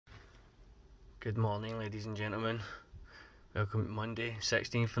Good morning, ladies and gentlemen. Welcome to Monday,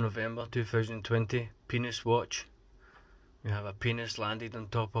 16th of November 2020. Penis watch. We have a penis landed on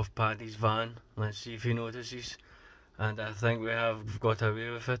top of Paddy's van. Let's see if he notices. And I think we have got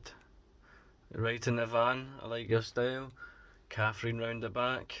away with it. Right in the van. I like your style. Catherine round the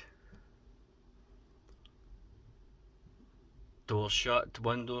back. Door shut,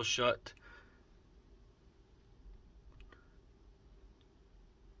 window shut.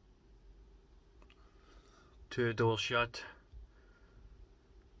 Two doors shut.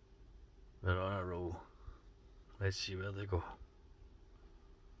 They're on a roll. Let's see where they go.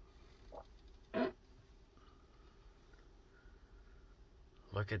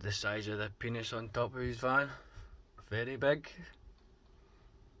 Look at the size of the penis on top of his van. Very big.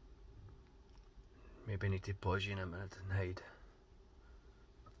 Maybe I need to pause you in a minute and hide.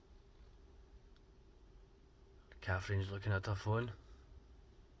 Catherine's looking at her phone.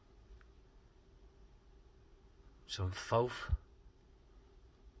 Some filth.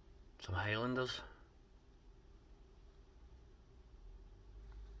 Some Highlanders.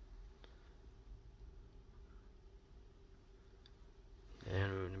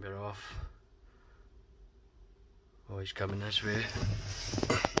 And we're off. Oh, he's coming this way.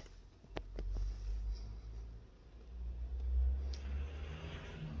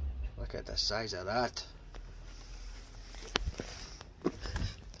 Look at the size of that.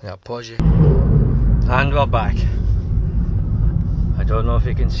 I'll pause you. And we're back. I don't know if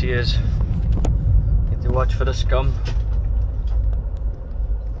you can see us. Need to watch for the scum.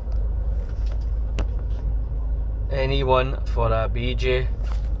 Anyone for a BJ?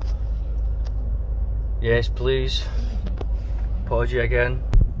 Yes, please. Pause you again.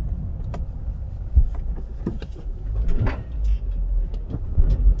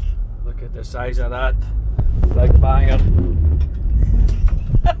 Look at the size of that. Big banger.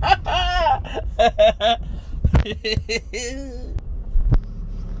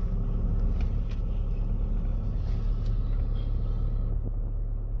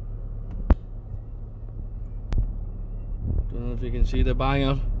 Don't know if you can see the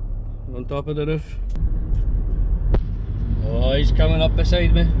banger on top of the roof. Oh, he's coming up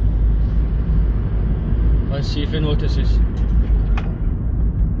beside me. Let's see if he notices.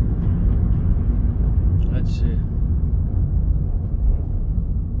 Let's see.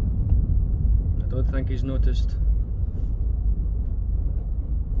 I don't think he's noticed.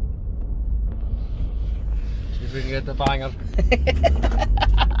 See if we can get the banger.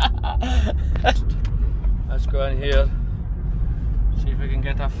 Let's go in here. See if we can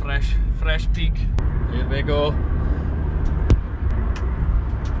get a fresh peek. Here we go.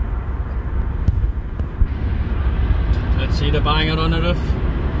 Let's see the banger on the roof.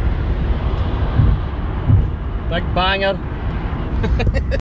 Big banger.